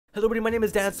Hello everybody, my name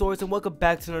is Dansaurus and welcome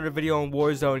back to another video on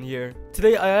Warzone here.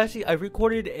 Today I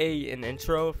recorded an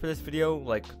intro for this video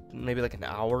like maybe like an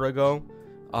hour ago.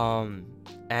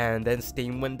 And then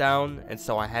Steam went down and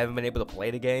so I haven't been able to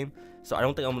play the game. So I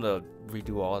don't think I'm gonna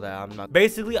redo all that. I'm not.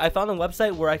 Basically, I found a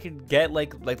website where I could get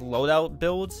like loadout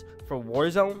builds for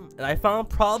Warzone, and I found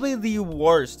probably the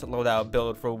worst loadout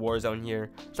build for Warzone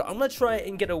here. So I'm gonna try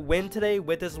and get a win today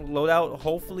with this loadout.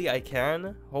 Hopefully I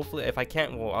can. Hopefully, if I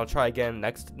can't, well, I'll try again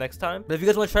next time. But if you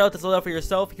guys want to try out this loadout for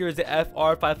yourself, here's the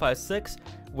FR556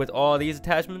 with all these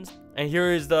attachments, and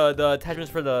here is the attachments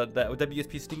for the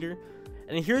WSP Stinger.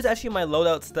 And here's actually my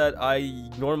loadouts that I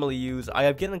normally use.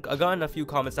 I've gotten a few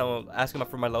comments now asking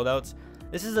for my loadouts.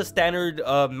 This is a standard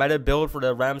meta build for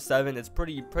the Ram 7. It's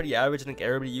pretty average. I think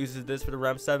everybody uses this for the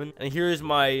Ram 7. And here's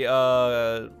my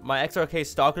my XRK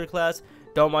Stalker class.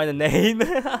 Don't mind the name.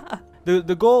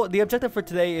 The objective for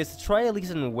today is to try at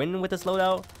least and win with this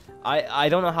loadout. I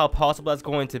don't know how possible that's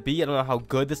going to be. I don't know how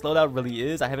good this loadout really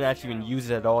is. I haven't actually even used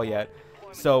it at all yet.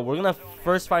 So we're gonna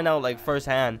first find out like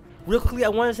firsthand. Real quickly, I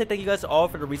want to say thank you guys all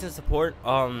for the recent support.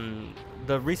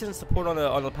 The recent support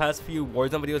on the past few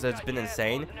Warzone videos has been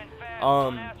insane.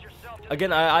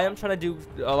 Again, I am trying to do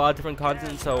a lot of different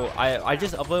content, so I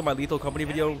just uploaded my Lethal Company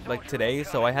video like today,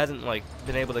 so I hasn't like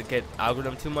been able to get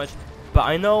algorithm too much. But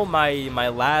I know my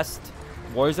last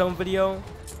Warzone video,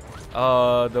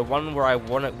 the one where I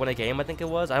won a game, I think it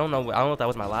was. I don't know if that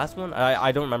was my last one.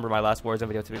 I don't remember my last Warzone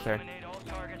video, to be fair.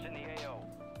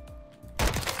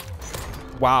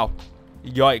 Wow.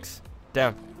 Yikes.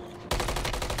 Damn.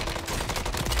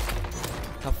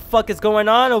 The fuck is going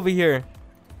on over here?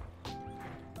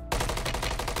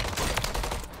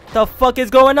 The fuck is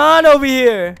going on over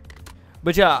here?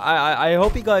 But yeah, I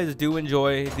hope you guys do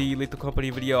enjoy the Lethal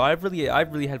Company video. I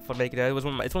really had fun making it.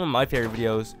 It's one of my favorite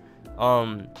videos.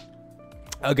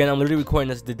 Again, I'm literally recording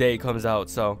this the day it comes out,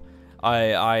 so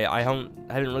I haven't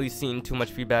really seen too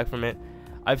much feedback from it.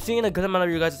 I've seen a good amount of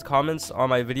your guys' comments on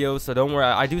my videos, so don't worry.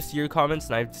 I do see your comments,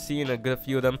 and I've seen a good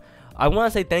few of them. I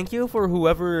want to say thank you for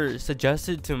whoever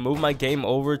suggested to move my game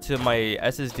over to my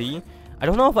SSD. I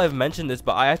don't know if I've mentioned this,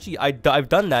 but I've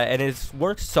done that, and it's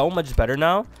worked so much better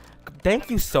now.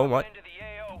 Thank you so much.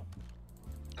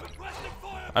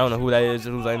 I don't know who that is,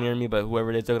 who's near me, but whoever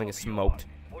it is, they're gonna get smoked.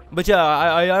 But yeah,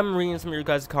 I am reading some of your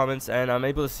guys' comments, and I'm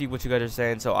able to see what you guys are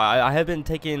saying. So I have been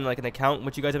taking like an account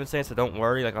what you guys have been saying, so don't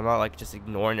worry. Like, I'm not like just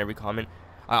ignoring every comment.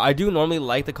 I do normally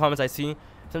like the comments I see.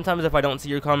 Sometimes if I don't see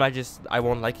your comment, I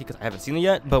won't like it because I haven't seen it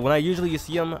yet. But when I usually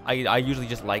see them, I usually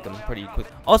just like them pretty quick.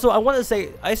 Also, I want to say,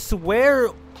 I swear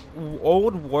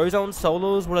old Warzone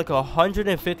solos were like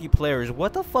 150 players.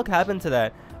 What the fuck happened to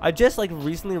that? I just like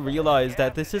recently realized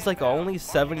that this is like only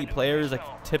 70 players like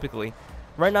typically.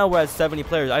 Right now we're at 70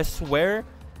 players. I swear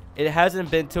it hasn't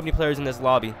been too many players in this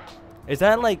lobby. Is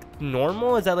that like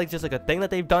normal? Is that like just like a thing that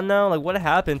they've done now? Like, what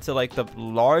happened to like the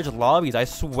large lobbies? I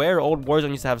swear old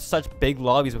Warzone used to have such big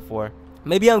lobbies before.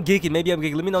 Maybe I'm geeking.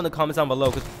 Let me know in the comments down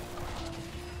below.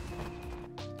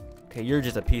 Okay, you're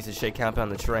just a piece of shit camping on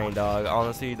the train, dog.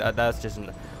 Honestly, that's just...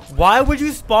 Why would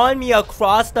you spawn me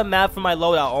across the map for my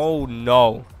loadout? Oh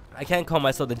no. I can't call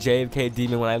myself the JFK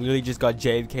demon when I literally just got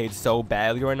JFK'd so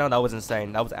badly right now. That was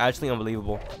insane. That was actually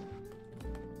unbelievable.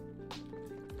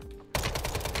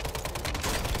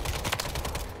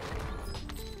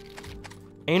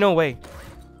 Ain't no way.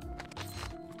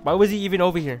 Why was he even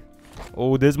over here?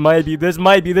 Oh, this might be.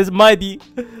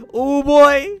 Oh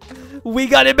boy. We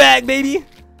got it back, baby.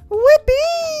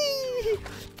 Whippy.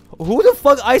 Who the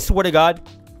fuck? I swear to God.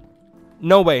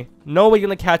 No way. No way you're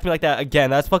gonna catch me like that again.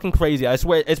 That's fucking crazy. I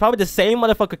swear. It's probably the same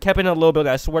motherfucker kept in a little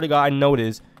building. I swear to God, I know it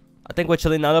is. I think we're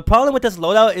chilling now. The problem with this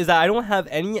loadout is that I don't have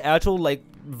any actual, like,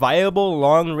 viable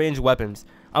long-range weapons.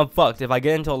 I'm fucked if I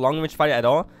get into a long-range fight at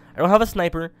all. I don't have a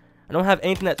sniper. I don't have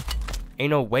anything that...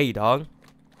 Ain't no way, dog.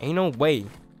 Ain't no way.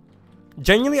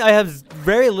 Genuinely, I have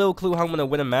very little clue how I'm gonna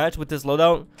win a match with this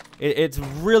loadout. It's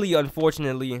really,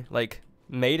 unfortunately, like...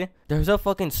 made. There's a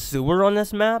fucking sewer on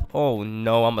this map. Oh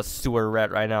no, I'm a sewer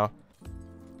rat right now.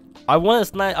 I want to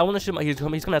snipe. I want to shoot my. He's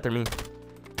coming after me.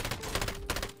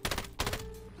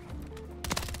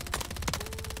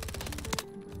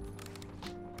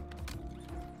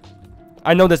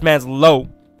 I know this man's low.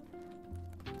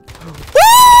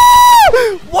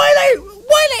 Why?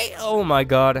 Oh my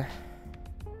god.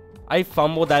 I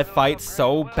fumbled that fight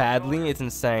so badly. It's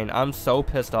insane. I'm so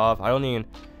pissed off. I don't even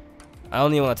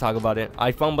want to talk about it.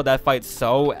 I fumbled that fight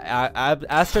so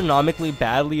astronomically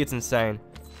badly. It's insane.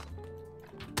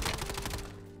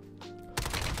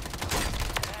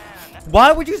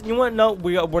 Why would you want? No,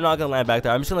 we're not gonna land back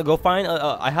there. I'm just gonna go find.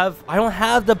 I don't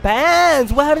have the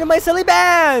bands. What happened to my silly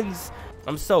bands?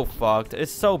 I'm so fucked.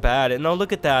 It's so bad. And no,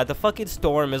 look at that. The fucking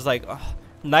storm is like ugh,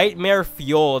 nightmare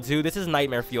fuel, dude. This is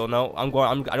nightmare fuel. No, I'm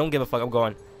going. I don't give a fuck. I'm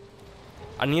going.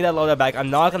 I need that loadout back. I'm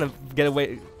not gonna get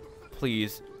away.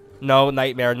 Please. No,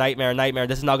 nightmare.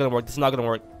 This is not gonna work. This is not gonna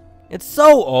work. It's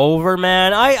so over,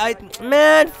 man.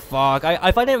 Man, fuck.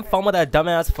 If I didn't fumble that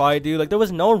dumbass fight, dude, like there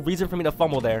was no reason for me to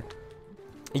fumble there.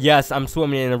 Yes, I'm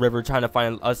swimming in a river trying to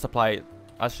find a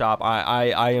shop.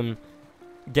 I am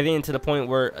getting into the point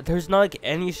where there's not like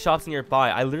any shops nearby.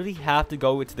 I literally have to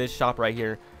go to this shop right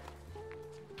here.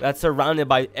 That's surrounded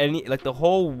by like the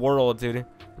whole world, dude.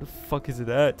 What the fuck is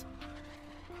that?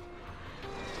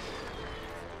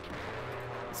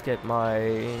 Let's get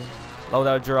my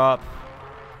loadout drop.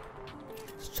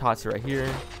 Shots right here.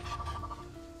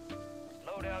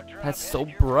 That's so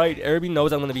bright. Everybody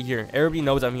knows I'm gonna be here. Everybody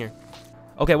knows I'm here.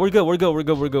 Okay, we're good. We got our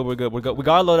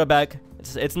loadout back.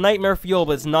 It's nightmare fuel,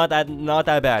 but it's not that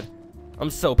bad.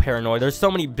 I'm so paranoid. There's so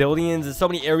many buildings and so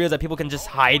many areas that people can just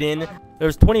hide in.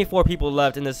 There's 24 people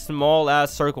left in this small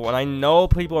ass circle, and I know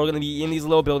people are gonna be in these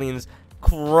little buildings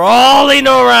crawling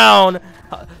around.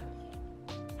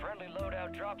 Friendly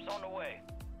loadout drops on the way.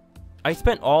 I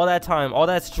spent all that time, all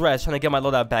that stress trying to get my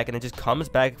loadout back, and it just comes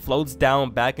back, floats down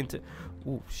back into.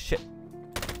 Ooh, shit.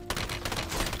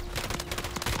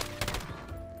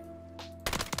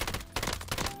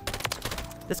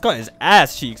 This gun is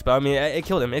ass cheeks, but I mean, it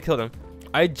killed him. It killed him.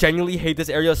 I genuinely hate this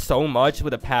area so much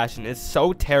with a passion. It's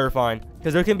so terrifying.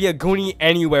 Because there can be a goonie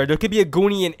anywhere. There could be a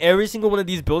goonie in every single one of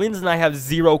these buildings, and I have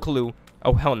zero clue.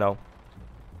 Oh, hell no.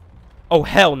 Oh,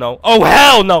 hell no. Oh,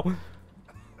 hell no.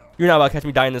 You're not about to catch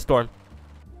me dying in the storm.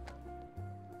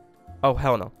 Oh,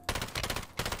 hell no.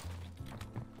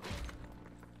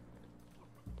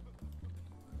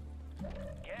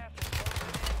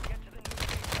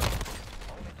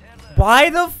 Why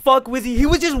the fuck was he? He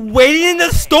was just waiting in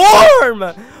the storm.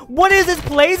 What is his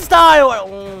play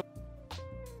style?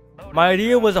 My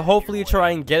idea was to hopefully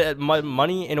try and get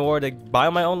money in order to buy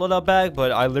my own loadout bag,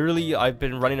 but I've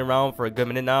been running around for a good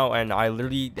minute now, and I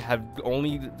literally have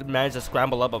only managed to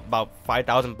scramble up about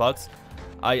 5,000 bucks.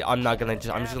 I'm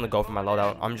just gonna go for my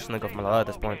loadout. I'm just gonna go for my loadout at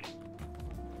this point.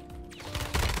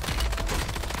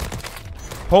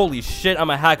 Holy shit,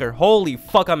 I'm a hacker. Holy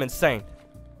fuck, I'm insane.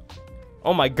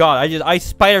 Oh my god, I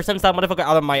spider sense that motherfucker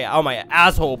out of my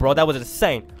asshole, bro. That was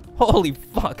insane. Holy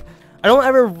fuck.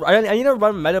 I need to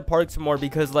run meta perks more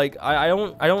because like I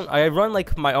run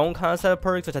like my own kind of set of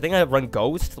perks, which I think I run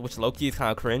Ghost, which low-key is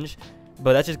kind of cringe.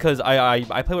 But that's just because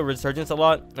I play with Resurgence a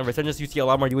lot, and Resurgence you see a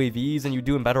lot more UAVs than you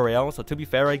do in Battle Royale. So to be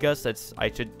fair, I guess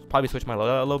I should probably switch my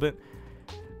loadout a little bit.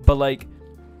 But like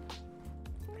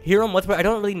here on I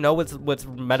don't really know what's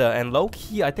meta, and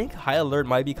low-key I think High Alert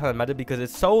might be kind of meta because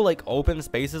it's so like open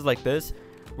spaces like this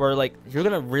where like you're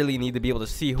gonna really need to be able to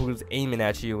see who's aiming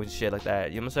at you and shit like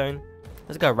that. You know what I'm saying?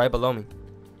 This guy right below me.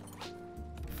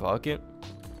 Fuck it.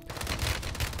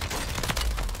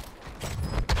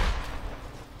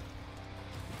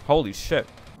 Holy shit.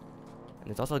 And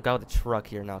there's also a guy with a truck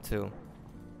here now too.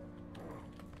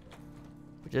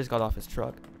 We just got off his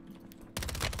truck.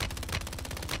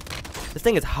 This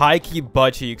thing is high-key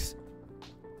butt cheeks.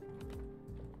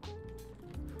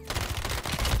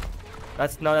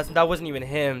 That wasn't even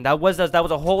him. That was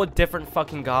a whole different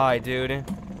fucking guy, dude.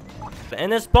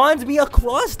 And it spawns me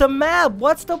across the map.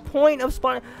 What's the point of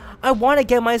spawning? I want to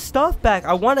get my stuff back.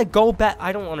 I want to go back.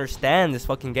 I don't understand this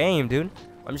fucking game, dude.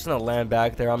 I'm just gonna land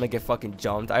back there. I'm gonna get fucking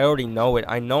jumped. I already know it.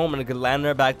 I know I'm gonna land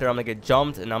there back there. I'm gonna get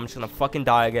jumped, and I'm just gonna fucking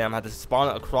die again. I'm gonna have to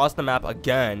spawn across the map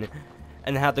again,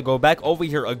 and have to go back over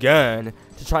here again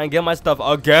to try and get my stuff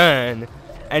again,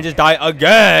 and just die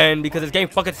again because this game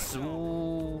fucking.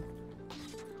 Ooh.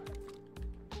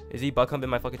 Is he butt humping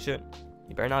my fucking shit?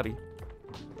 He better not be.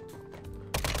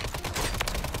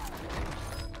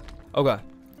 Okay,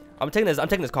 I'm taking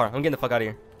this car. I'm getting the fuck out of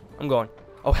here. I'm going.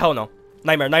 Oh hell no.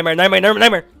 Nightmare.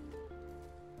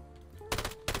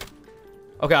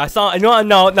 Okay, I saw. No. I'm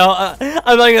not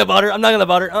gonna bother.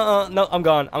 No, I'm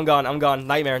gone.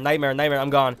 Nightmare. I'm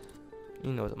gone. He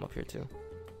knows I'm up here too.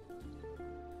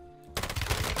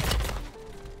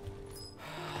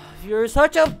 You're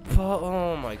such a.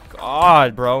 Oh my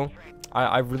god, bro.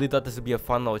 I really thought this would be a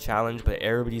fun little challenge, but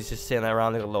everybody's just sitting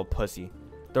around like a little pussy.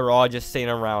 They're all just sitting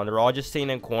around. They're all just sitting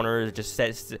in corners.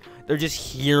 They're just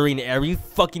hearing every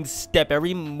fucking step,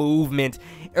 every movement,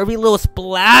 every little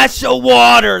splash of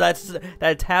water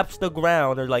that taps the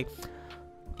ground. They're like,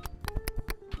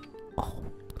 oh,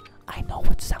 I know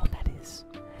what sound that is.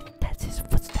 That's his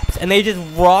footsteps. And they just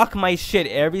rock my shit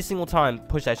every single time.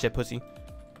 Push that shit, pussy.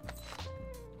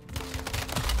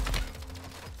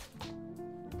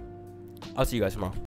 I'll see you guys tomorrow.